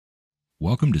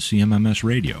Welcome to CMMS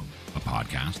Radio, a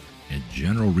podcast and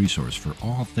general resource for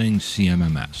all things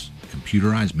CMMS,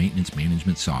 computerized maintenance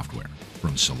management software,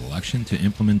 from selection to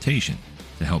implementation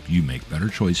to help you make better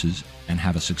choices and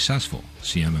have a successful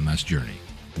CMMS journey.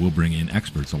 We'll bring in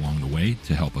experts along the way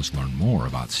to help us learn more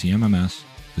about CMMS,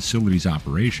 facilities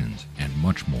operations, and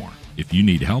much more. If you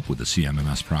need help with the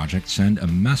CMMS project, send a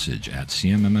message at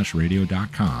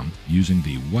cmmsradio.com using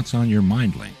the What's on Your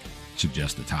Mind link.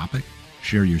 Suggest a topic,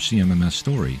 share your CMMS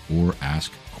story, or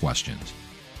ask questions.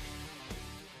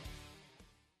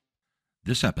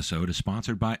 This episode is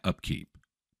sponsored by Upkeep,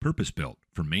 purpose-built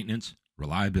for maintenance,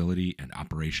 reliability, and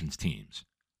operations teams.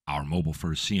 Our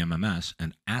mobile-first CMMS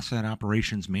and asset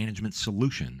operations management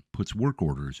solution puts work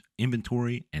orders,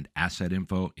 inventory, and asset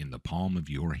info in the palm of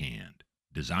your hand.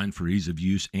 Designed for ease of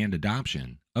use and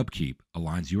adoption, Upkeep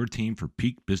aligns your team for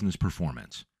peak business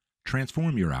performance.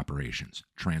 Transform your operations.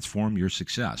 Transform your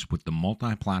success with the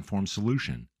multi-platform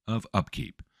solution of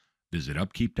Upkeep. Visit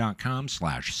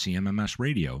upkeep.com/CMMS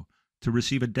radio to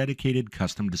receive a dedicated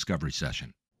custom discovery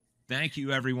session. Thank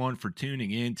you, everyone, for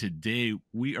tuning in. Today,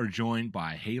 we are joined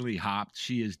by Hallie Haupt.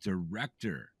 She is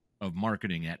Director of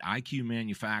Marketing at IQ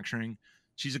Manufacturing.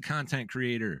 She's a content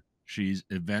creator. She's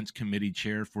Events Committee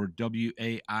Chair for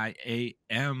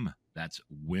WAIAM. That's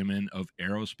Women of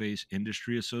Aerospace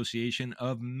Industry Association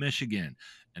of Michigan.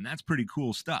 And that's pretty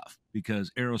cool stuff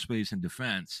because aerospace and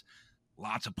defense,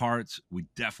 lots of parts. We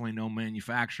definitely know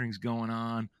manufacturing's going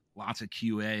on, lots of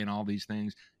QA and all these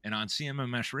things. And on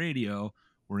CMMS Radio,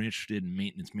 we're interested in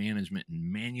maintenance management, and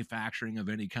manufacturing of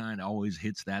any kind always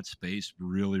hits that space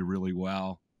really, really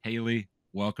well. Hallie,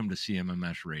 welcome to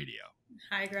CMMS Radio.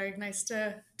 Hi, Greg. Nice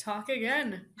to talk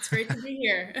again. It's great to be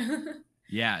here.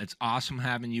 Yeah, it's awesome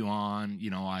having you on. You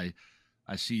know, I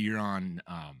see you're on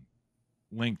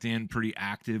LinkedIn pretty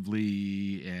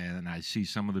actively, and I see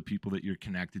some of the people that you're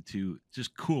connected to.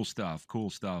 Just cool stuff.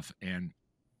 And,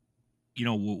 you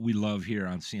know, what we love here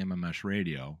on CMMS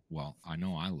Radio, well, I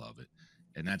know I love it,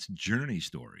 and that's journey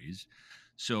stories.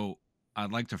 So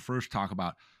I'd like to first talk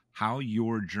about how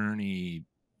your journey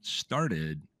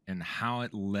started and how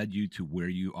it led you to where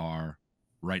you are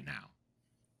right now.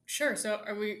 Sure. So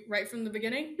are we right from the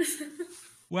beginning?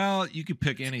 Well, you could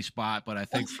pick any spot, but I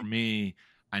think for me,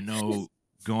 I know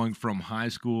going from high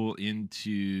school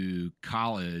into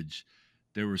college,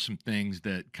 there were some things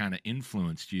that kind of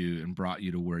influenced you and brought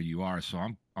you to where you are. So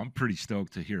I'm pretty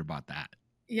stoked to hear about that.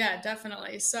 Yeah,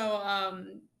 definitely. So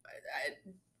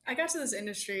I got to this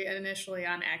industry initially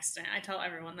on accident. I tell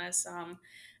everyone this.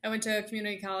 I went to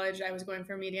community college. I was going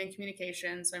for media and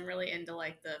communications. So I'm really into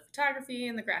like the photography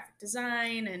and the graphic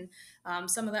design and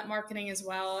some of that marketing as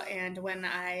well. And when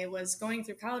I was going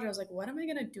through college, I was like, what am I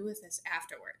going to do with this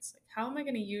afterwards? Like, how am I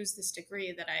going to use this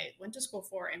degree that I went to school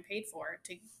for and paid for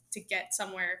to get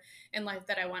somewhere in life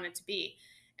that I wanted to be?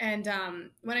 And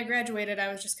when I graduated,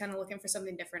 I was just kind of looking for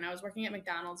something different. I was working at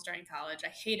McDonald's during college. I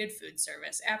hated food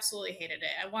service, absolutely hated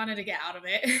it. I wanted to get out of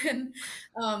it. And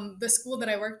the school that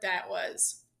I worked at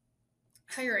was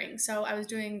hiring. So I was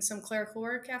doing some clerical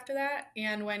work after that.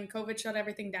 And when COVID shut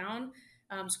everything down,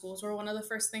 schools were one of the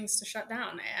first things to shut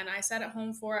down. And I sat at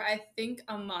home for, I think,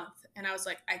 a month. And I was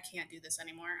like, I can't do this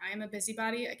anymore. I am a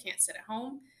busybody. I can't sit at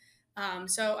home.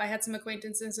 So I had some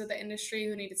acquaintances in the industry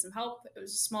who needed some help. It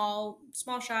was a small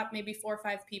shop, maybe 4 or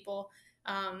 5 people.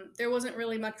 There wasn't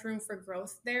really much room for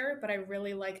growth there, but I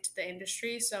really liked the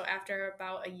industry. So after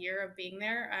about a year of being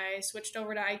there, I switched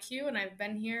over to IQ, and I've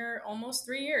been here almost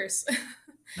 3 years.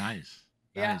 Nice.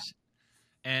 Yeah.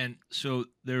 And so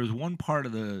there's one part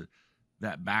of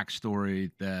that backstory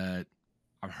that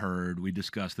I've heard. We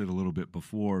discussed it a little bit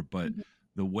before, but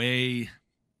the way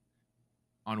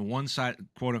on one side,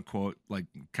 quote unquote, like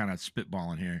kind of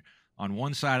spitballing here, on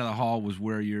one side of the hall was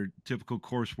where your typical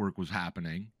coursework was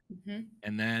happening. Mm-hmm.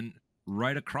 And then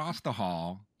right across the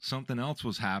hall, something else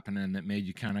was happening that made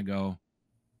you kind of go,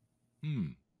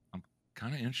 I'm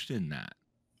kind of interested in that.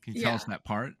 Can you tell us that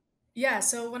part? Yeah,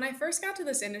 so when I first got to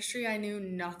this industry, I knew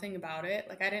nothing about it.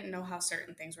 Like, I didn't know how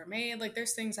certain things were made. Like,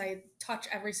 there's things I touch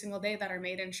every single day that are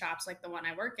made in shops like the one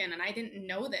I work in, and I didn't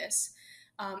know this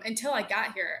until I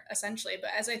got here, essentially. But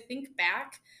as I think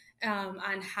back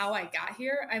on how I got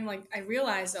here, I'm like, I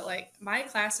realized that like my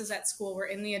classes at school were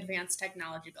in the advanced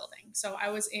technology building. So I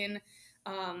was in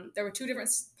there were 2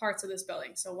 different parts of this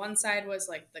building. So one side was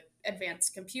like the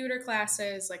advanced computer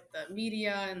classes, like the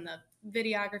media and the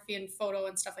videography and photo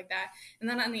and stuff like that. And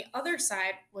then on the other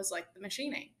side was like the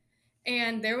machining.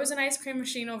 And there was an ice cream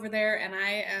machine over there, and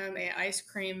I am a ice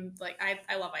cream, like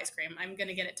I love ice cream. I'm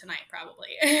gonna get it tonight probably.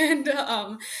 And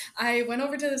I went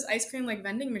over to this ice cream like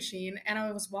vending machine, and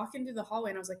I was walking through the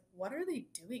hallway, and I was like, what are they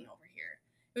doing over here?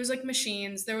 It was like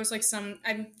machines. There was like some.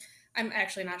 I'm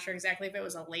actually not sure exactly if it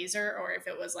was a laser or if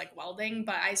it was like welding,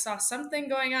 but I saw something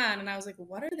going on, and I was like,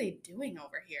 "What are they doing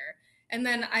over here?" And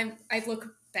then I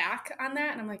look back on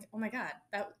that, and I'm like, "Oh my god,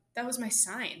 that was my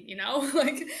sign." You know,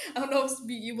 like I don't know if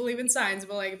you believe in signs,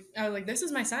 but like I was like, "This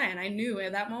is my sign." I knew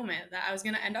at that moment that I was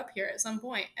gonna end up here at some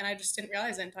point, and I just didn't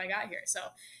realize it until I got here. So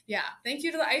yeah, thank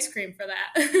you to the ice cream for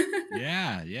that.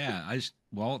 Yeah, yeah.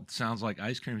 Well, it sounds like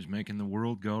ice cream is making the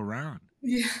world go round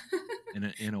Yeah.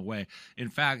 in a way. In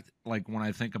fact, like when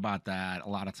I think about that, a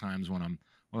lot of times when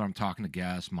whether I'm talking to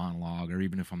guests, monologue, or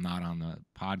even if I'm not on the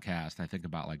podcast, I think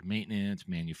about like maintenance,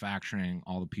 manufacturing,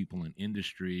 all the people in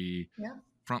industry, Yeah.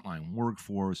 frontline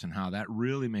workforce, and how that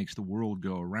really makes the world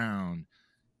go around.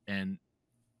 And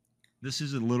this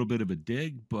is a little bit of a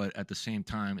dig, but at the same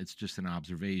time, it's just an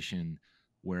observation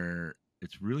where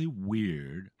it's really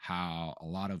weird how a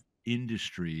lot of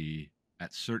industry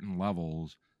at certain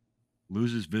levels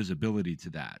loses visibility to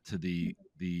that, to the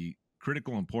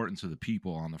critical importance of the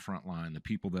people on the front line, the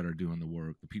people that are doing the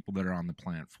work, the people that are on the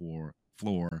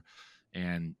floor,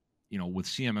 and with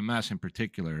CMMS in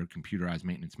particular, computerized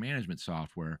maintenance management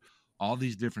software, all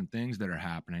these different things that are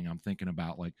happening. I'm thinking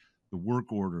about like the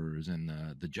work orders and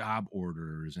the job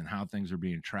orders and how things are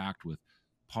being tracked with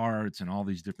parts and all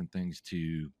these different things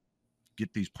to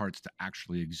get these parts to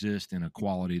actually exist in a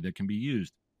quality that can be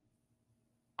used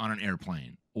on an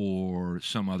airplane or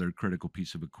some other critical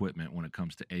piece of equipment when it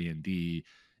comes to A&D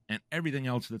and everything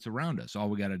else that's around us. All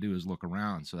we got to do is look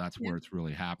around. So that's Yeah. where it's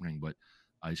really happening. But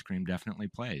ice cream definitely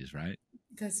plays, right?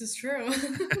 This is true.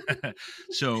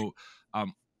 so,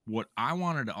 what I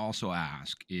wanted to also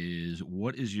ask is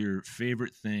what is your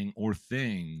favorite thing or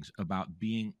things about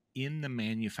being in the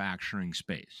manufacturing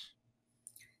space?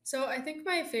 So I think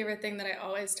my favorite thing that I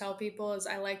always tell people is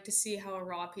I like to see how a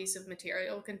raw piece of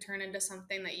material can turn into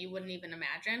something that you wouldn't even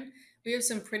imagine. We have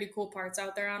some pretty cool parts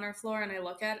out there on our floor, and I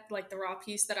look at like the raw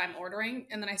piece that I'm ordering,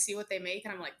 and then I see what they make,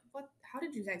 and I'm like, "What? How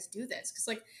did you guys do this?" Because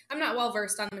like I'm not well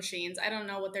versed on machines. I don't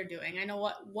know what they're doing. I know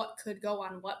what could go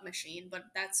on what machine, but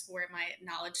that's where my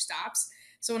knowledge stops.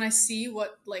 So when I see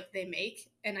what like they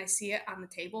make, and I see it on the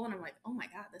table, and I'm like, "Oh my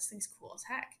god, this thing's cool as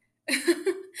heck."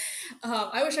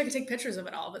 I wish I could take pictures of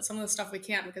it all, but some of the stuff we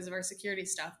can't because of our security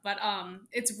stuff. But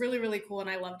it's really, really cool, and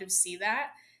I love to see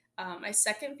that. My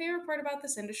second favorite part about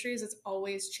this industry is it's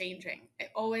always changing. I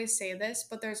always say this,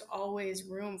 but there's always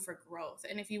room for growth.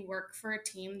 And if you work for a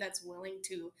team that's willing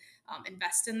to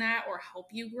invest in that or help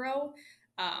you grow,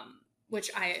 which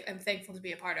I am thankful to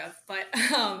be a part of, but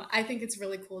I think it's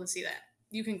really cool to see that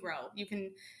you can grow. You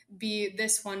can be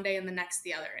this one day and the next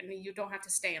the other, and you don't have to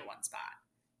stay in one spot.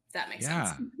 If that makes sense.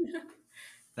 Yeah,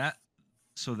 that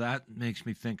so that makes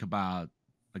me think about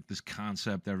like this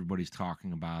concept everybody's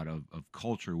talking about of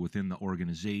culture within the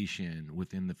organization,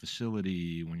 within the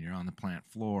facility, when you're on the plant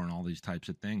floor and all these types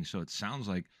of things. So it sounds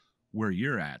like where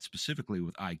you're at, specifically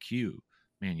with IQ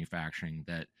manufacturing,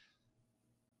 that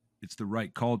it's the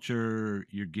right culture.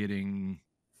 You're getting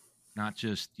not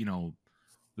just,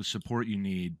 the support you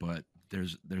need, but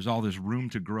there's all this room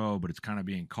to grow, but it's kind of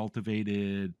being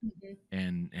cultivated Mhm.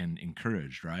 and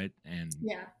encouraged, right? And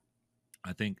Yeah.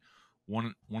 I think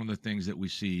one of the things that we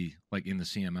see like in the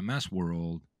CMMS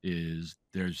world is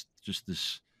there's just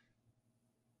this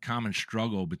common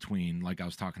struggle between, like I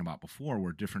was talking about before,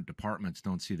 where different departments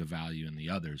don't see the value in the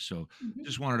others. So Mhm.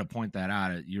 just wanted to point that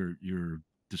out. You're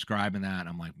describing that.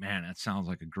 I'm like, man, that sounds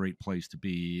like a great place to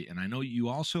be. And I know you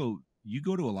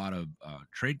go to a lot of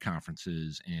trade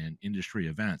conferences and industry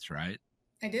events, right?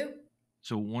 I do.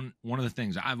 So one of the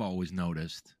things I've always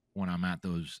noticed when I'm at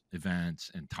those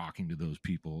events and talking to those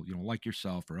people, like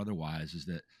yourself or otherwise, is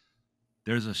that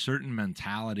there's a certain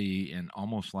mentality and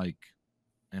almost like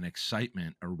an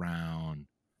excitement around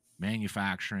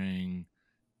manufacturing,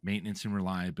 maintenance and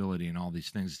reliability and all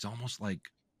these things. It's almost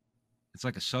like it's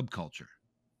like a subculture.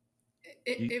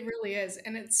 You, It really is,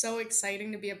 and it's so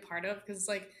exciting to be a part of because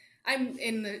like I'm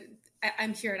in the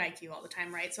I'm here at IQ all the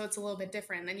time, right? So it's a little bit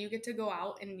different. Then you get to go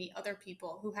out and meet other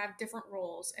people who have different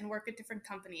roles and work at different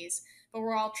companies, but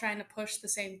we're all trying to push the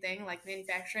same thing, like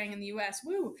manufacturing in the U.S.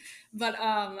 Woo! But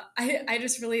I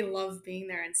just really love being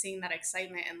there and seeing that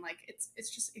excitement, and like it's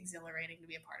just exhilarating to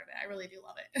be a part of it. I really do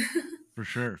love it. for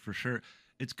sure, for sure.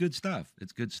 It's good stuff.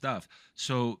 It's good stuff.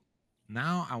 So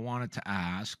now I wanted to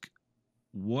ask,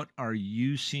 what are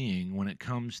you seeing when it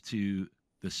comes to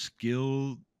the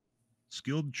skilled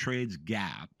trades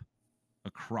gap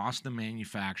across the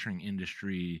manufacturing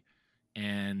industry,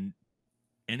 and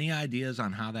any ideas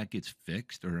on how that gets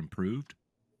fixed or improved?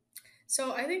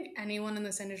 So I think anyone in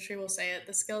this industry will say it.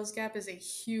 The skills gap is a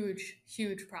huge,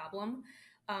 huge problem.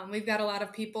 We've got a lot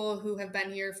of people who have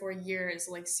been here for years,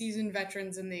 like seasoned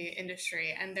veterans in the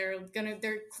industry, and they're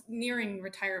nearing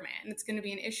retirement, and it's gonna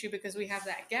be an issue because we have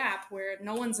that gap where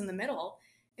no one's in the middle,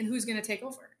 and who's gonna take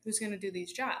over? Who's gonna do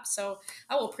these jobs? So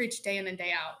I will preach day in and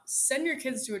day out: send your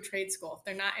kids to a trade school if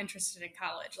they're not interested in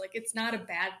college. Like, it's not a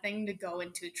bad thing to go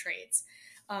into trades.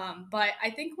 But I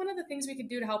think one of the things we could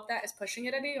do to help that is pushing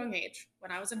it at a young age.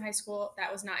 When I was in high school,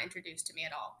 that was not introduced to me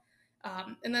at all.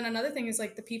 And then another thing is,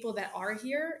 like, the people that are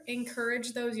here,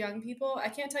 encourage those young people. I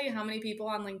can't tell you how many people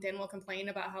on LinkedIn will complain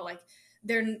about how, like,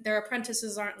 their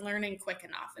apprentices aren't learning quick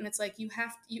enough. And it's like,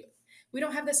 we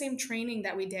don't have the same training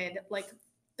that we did like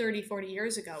 30, 40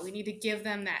 years ago. We need to give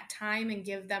them that time and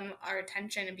give them our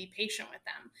attention and be patient with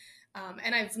them.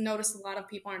 And I've noticed a lot of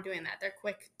people aren't doing that. They're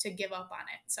quick to give up on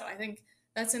it. So I think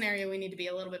that's an area we need to be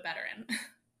a little bit better in.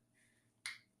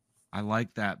 I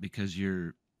like that because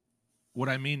what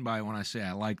I mean by when I say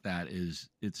I like that is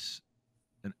it's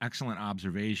an excellent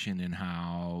observation in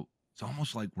how it's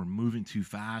almost like we're moving too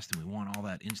fast and we want all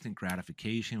that instant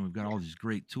gratification. We've got all these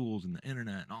great tools and the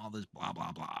internet and all this blah,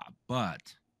 blah, blah.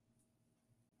 But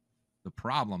the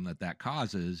problem that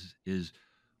causes is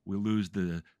we lose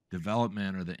the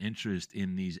development or the interest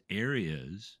in these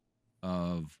areas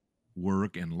of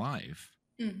work and life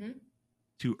Mm-hmm.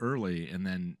 too early, and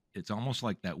then it's almost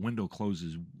like that window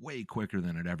closes way quicker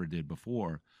than it ever did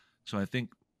before. So I think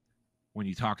when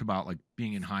you talk about like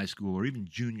being in high school or even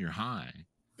junior high,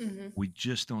 Mm-hmm. we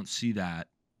just don't see that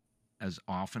as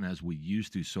often as we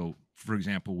used to. So for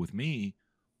example, with me,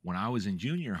 when I was in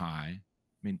junior high,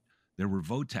 I mean, there were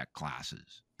VOTEC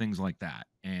classes, things like that.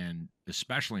 And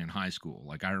especially in high school,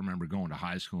 like I remember going to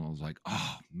high school and I was like,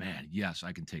 oh man, yes,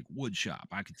 I can take wood shop.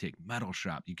 I could take metal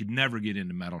shop. You could never get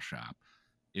into metal shop.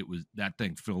 It was, that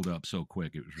thing filled up so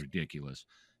quick. It was ridiculous.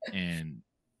 And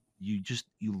you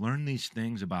learn these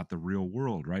things about the real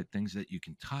world, right? Things that you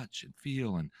can touch and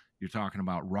feel. And you're talking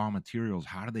about raw materials.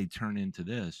 How do they turn into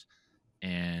this?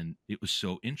 And it was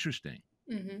so interesting.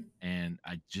 Mm-hmm. And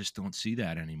I just don't see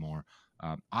that anymore.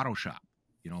 Auto shop,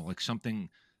 like something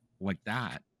like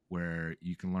that, where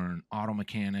you can learn auto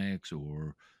mechanics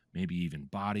or maybe even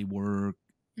body work,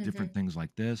 Mm-hmm. different things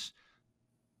like this.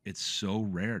 It's so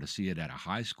rare to see it at a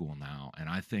high school now. And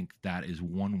I think that is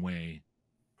one way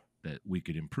that we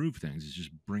could improve things, is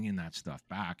just bringing that stuff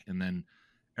back. And then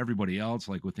everybody else,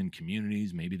 like within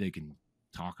communities, maybe they can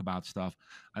talk about stuff.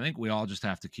 I think we all just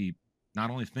have to keep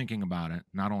not only thinking about it,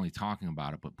 not only talking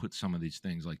about it, but put some of these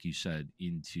things, like you said,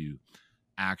 into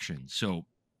action. So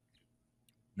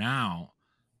now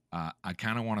I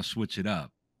kind of want to switch it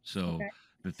up. So Okay.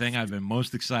 the thing I've been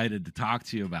most excited to talk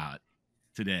to you about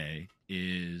today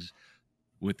is,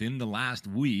 within the last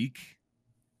week,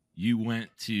 you went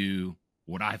to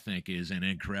what I think is an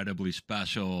incredibly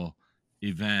special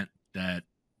event that,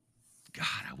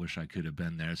 God, I wish I could have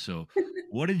been there. So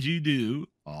what did you do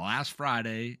last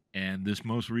Friday and this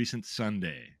most recent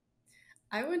Sunday?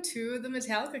 I went to the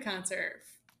Metallica concert.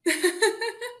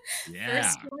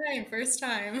 Yeah. First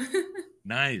time.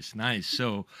 Nice, nice.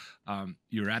 So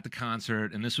you were at the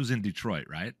concert, and this was in Detroit,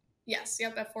 right? Yes,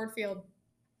 yep, at Ford Field.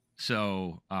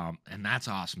 So, and that's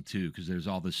awesome too, because there's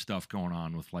all this stuff going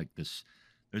on with like this.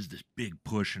 There's this big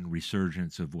push and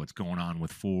resurgence of what's going on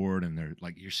with Ford, and they're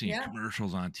like, you're seeing Yeah.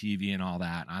 commercials on TV and all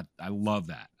that. And I love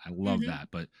that. I love Mm-hmm. that.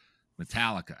 But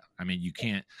Metallica, I mean, you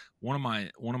can't. One of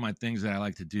my things that I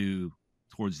like to do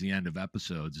towards the end of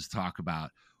episodes is talk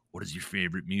about what is your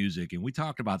favorite music, and we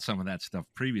talked about some of that stuff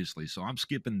previously. So I'm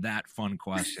skipping that fun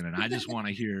question, and I just want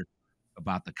to hear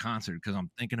about the concert because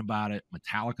I'm thinking about it.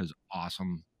 Metallica's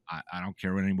awesome. I don't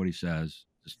care what anybody says.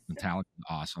 Just Metallica's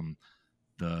awesome.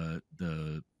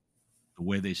 The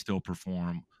way they still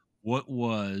perform. What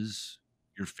was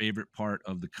your favorite part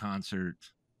of the concert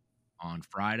on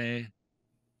Friday?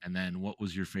 And then what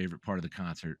was your favorite part of the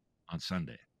concert on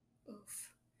Sunday?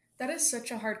 Oof. That is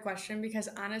such a hard question because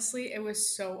honestly, it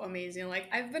was so amazing. Like,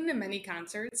 I've been to many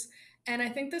concerts, and I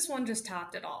think this one just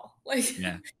topped it all. Like,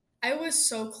 Yeah. I was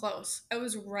so close. I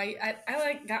was right. I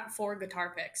like got 4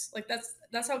 guitar picks. Like,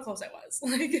 that's how close I was.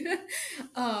 Like,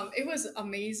 it was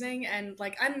amazing. And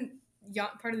like, I'm young,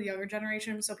 part of the younger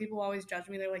generation, so people always judge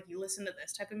me. They're like, "You listen to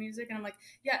this type of music," and I'm like,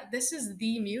 "Yeah, this is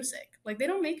the music. Like, they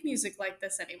don't make music like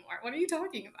this anymore. What are you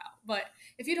talking about?" But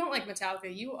if you don't like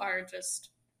Metallica, you are just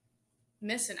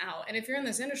missing out. And if you're in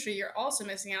this industry, you're also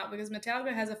missing out because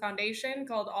Metallica has a foundation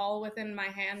called All Within My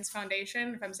Hands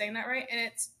Foundation, if I'm saying that right, and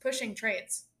it's pushing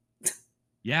trades.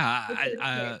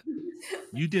 Yeah.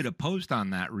 You did a post on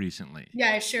that recently.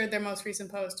 Yeah, I shared their most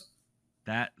recent post.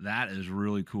 That is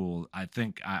really cool. I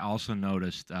think I also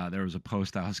noticed there was a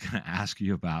post I was going to ask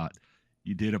you about.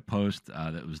 You did a post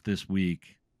that was this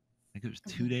week think it was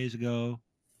two Mhm. days ago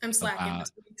I'm slacking about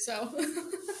this week, so.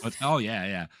 what's oh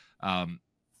yeah.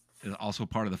 Also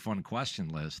part of the fun question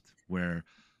list where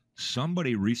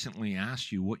somebody recently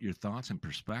asked you what your thoughts and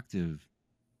perspective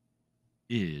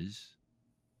is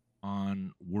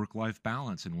on work-life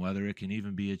balance and whether it can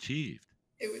even be achieved.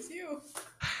 It was you.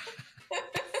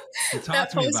 So talk That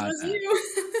to me post about was that.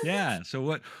 you. Yeah. So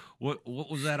what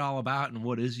was that all about, and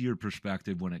what is your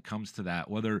perspective when it comes to that?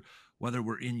 Whether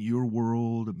we're in your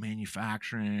world of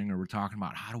manufacturing or we're talking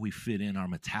about how do we fit in our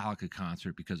Metallica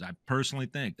concert, because I personally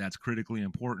think that's critically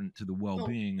important to the Oh,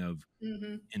 well-being of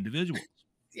mhm. individuals.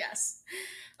 Yes.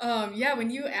 Yeah, when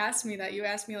you asked me that, you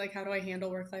asked me like, how do I handle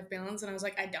work-life balance? And I was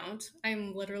like, I don't.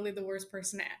 I'm literally the worst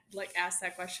person to like ask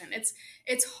that question.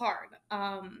 It's hard.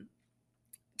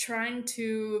 Trying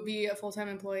to be a full-time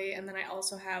employee, and then I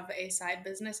also have a side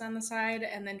business on the side,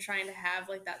 and then trying to have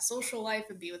like that social life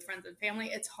and be with friends and family.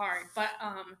 It's hard. But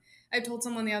I told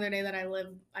someone the other day that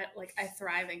I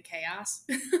thrive in chaos.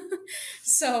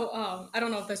 So I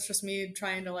don't know if that's just me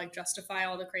trying to like justify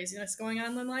all the craziness going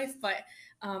on in life, but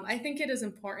I think it is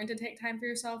important to take time for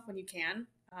yourself when you can.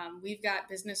 We've got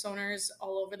business owners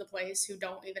all over the place who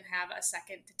don't even have a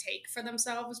second to take for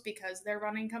themselves because they're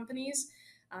running companies.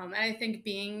 And I think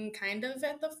being kind of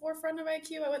at the forefront of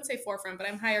IQ, I wouldn't say forefront, but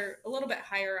I'm a little bit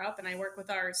higher up, and I work with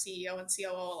our CEO and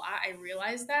COO a lot. I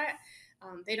realize that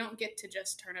they don't get to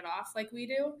just turn it off like we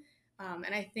do.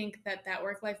 And I think that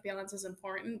work life balance is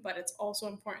important, but it's also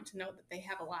important to know that they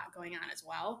have a lot going on as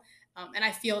well. And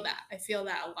I feel that. I feel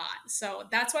that a lot. So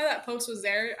that's why that post was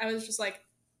there. I was just like,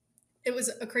 it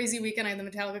was a crazy weekend. I had the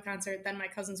Metallica concert, then my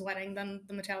cousin's wedding, then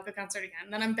the Metallica concert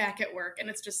again. Then I'm back at work, and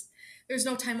it's just there's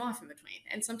no time off in between.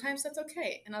 And sometimes that's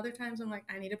okay, and other times I'm like,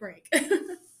 I need a break.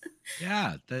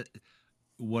 Yeah, that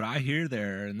what I hear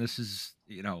there, and this is,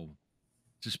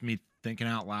 just me thinking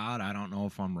out loud. I don't know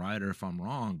if I'm right or if I'm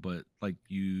wrong, but like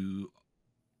you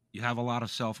have a lot of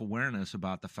self-awareness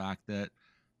about the fact that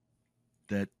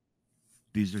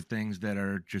these are things that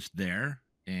are just there,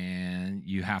 and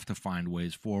you have to find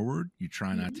ways forward. You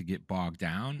try not Mhm. to get bogged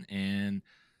down, and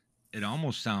it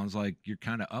almost sounds like you're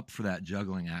kind of up for that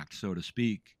juggling act, so to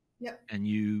speak, Yep. and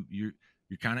you're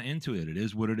kind of into it. It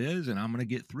is what it is, and I'm going to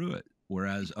get through it.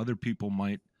 Whereas other people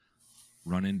might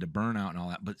run into burnout and all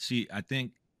that. But see, I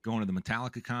think going to the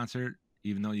Metallica concert,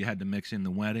 even though you had to mix in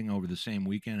the wedding over the same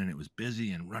weekend and it was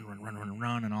busy and run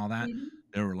and all that, Mhm.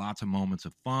 there were lots of moments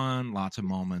of fun, lots of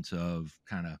moments of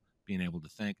kind of being able to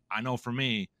think. I know for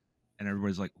me, and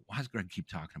everybody's like, why does Greg keep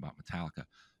talking about Metallica?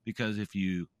 Because if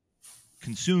you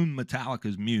consume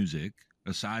Metallica's music,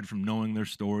 aside from knowing their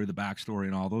story, the backstory,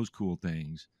 and all those cool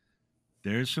things,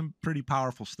 there's some pretty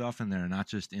powerful stuff in there, not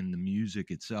just in the music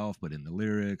itself, but in the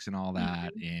lyrics and all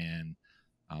that. Mhm. And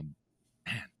um,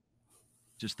 man,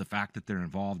 just the fact that they're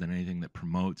involved in anything that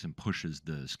promotes and pushes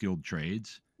the skilled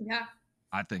trades, Yeah.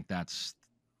 I think that's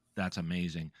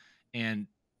amazing. And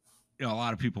a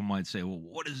lot of people might say, well,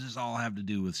 what does this all have to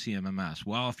do with CMMS?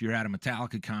 Well, if you're at a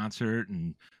Metallica concert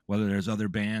and whether there's other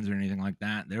bands or anything like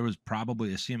that, there was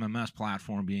probably a CMMS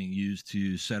platform being used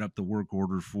to set up the work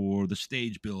order for the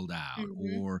stage build out.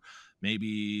 Mhm. Or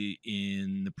maybe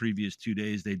in the previous 2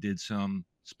 days, they did some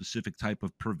specific type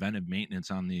of preventive maintenance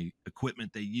on the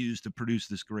equipment they used to produce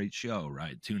this great show,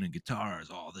 right? Tuning guitars,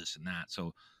 all this and that.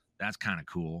 So that's kind of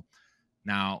cool.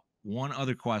 Now, one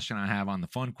other question I have on the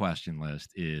fun question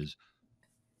list is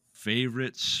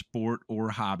favorite sport or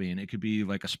hobby, and it could be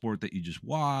like a sport that you just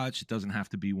watch. It doesn't have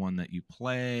to be one that you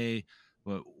play,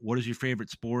 but what is your favorite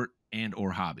sport and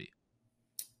or hobby?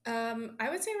 I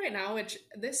would say right now, which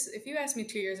this, if you asked me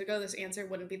 2 years ago, this answer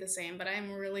wouldn't be the same, but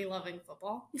I'm really loving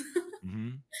football.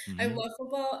 Mm-hmm. I Mm-hmm. love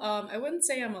football. I wouldn't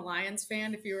say I'm a Lions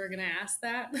fan if you were going to ask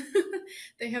that.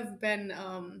 They have been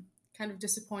kind of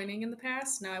disappointing in the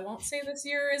past. Now, I won't say this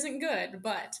year isn't good,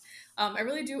 but I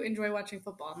really do enjoy watching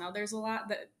football. Now, there's a lot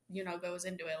that, goes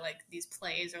into it, like these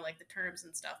plays or like the terms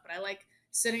and stuff, but I like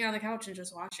sitting on the couch and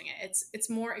just watching it. It's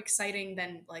more exciting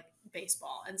than like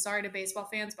baseball. And sorry to baseball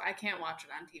fans, but I can't watch it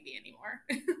on TV anymore.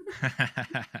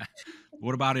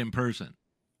 What about in person?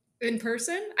 In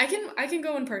person, I can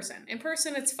go in person. In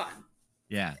person, it's fun.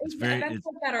 Yeah, it's very Events it's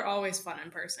like that are always fun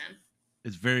in person.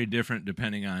 it's very different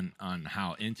depending on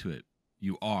how into it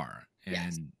you are.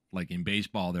 Yes. And like in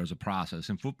baseball, there's a process.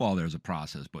 In football, there's a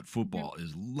process, but Mhm. football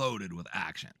is loaded with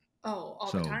action. Oh,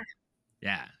 all the So time.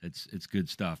 yeah, it's good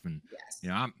stuff. And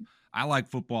Yes. I like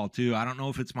football too. I don't know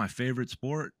if it's my favorite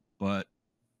sport, but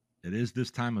it is this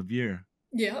time of year.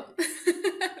 Yep.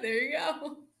 There you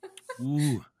go.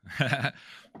 Ooh.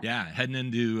 Yeah, heading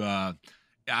into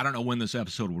I don't know when this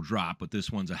episode will drop, but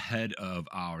this one's ahead of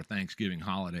our Thanksgiving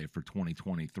holiday for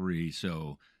 2023.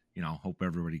 So hope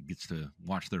everybody gets to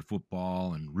watch their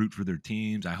football and root for their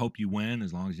teams. I hope you win,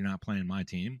 as long as you're not playing my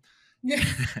team. Yeah.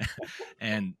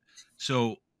 And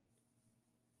so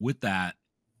with that,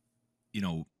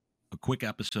 a quick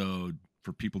episode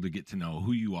for people to get to know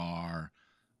who you are,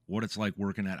 what it's like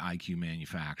working at IQ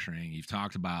Manufacturing. You've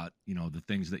talked about, the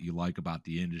things that you like about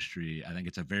the industry. I think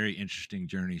it's a very interesting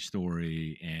journey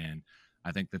story. And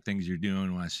I think the things you're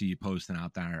doing when I see you posting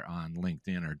out there on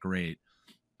LinkedIn are great.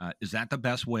 Is that the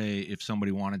best way if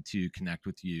somebody wanted to connect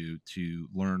with you to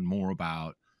learn more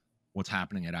about what's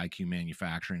happening at IQ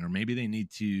Manufacturing, or maybe they need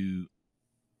to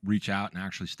reach out and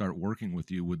actually start working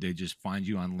with you? Would they just find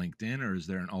you on LinkedIn, or is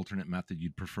there an alternate method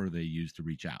you'd prefer they use to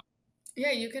reach out?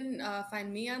 Yeah, you can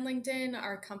find me on LinkedIn.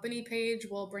 Our company page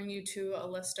will bring you to a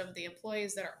list of the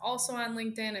employees that are also on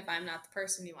LinkedIn if I'm not the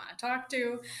person you want to talk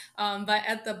to. But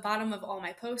at the bottom of all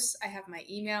my posts, I have my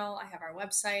email, I have our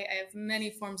website, I have many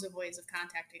forms of ways of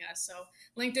contacting us. So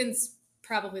LinkedIn's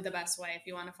probably the best way if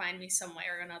you want to find me some way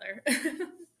or another.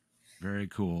 Very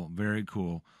cool. Very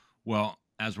cool. Well,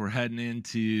 as we're heading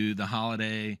into the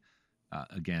holiday,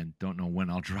 again, don't know when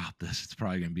I'll drop this. It's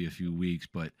probably going to be a few weeks,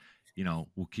 but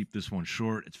we'll keep this one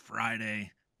short. It's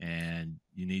Friday, and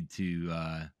you need to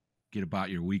get about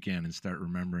your weekend and start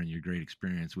remembering your great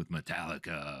experience with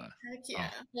Metallica. Heck yeah.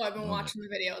 Oh, Well, I've been love it. watching the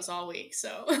videos all week,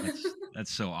 so.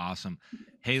 That's so awesome.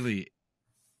 Haley,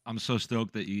 I'm so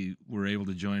stoked that you were able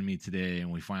to join me today,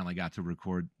 and we finally got to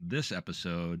record this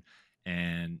episode,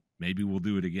 and maybe we'll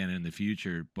do it again in the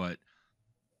future, but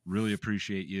really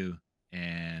appreciate you,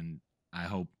 and I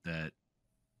hope that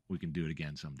we can do it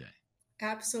again someday.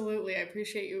 Absolutely. I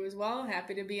appreciate you as well.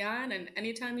 Happy to be on. And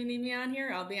anytime you need me on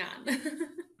here, I'll be on.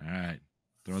 All right.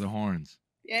 Throw the horns.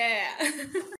 Yeah.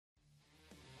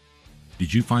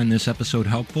 Did you find this episode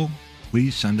helpful?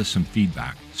 Please send us some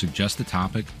feedback, suggest a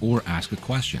topic, or ask a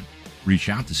question. Reach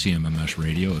out to CMMS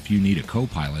Radio if you need a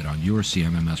co-pilot on your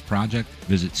CMMS project.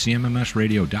 Visit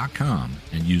cmmsradio.com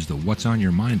and use the What's on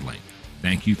Your Mind link.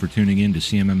 Thank you for tuning in to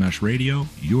CMMS Radio,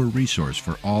 your resource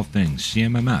for all things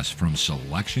CMMS, from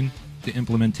selection to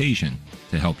implementation,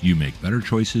 to help you make better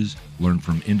choices, learn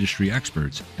from industry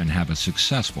experts, and have a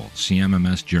successful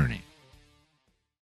CMMS journey.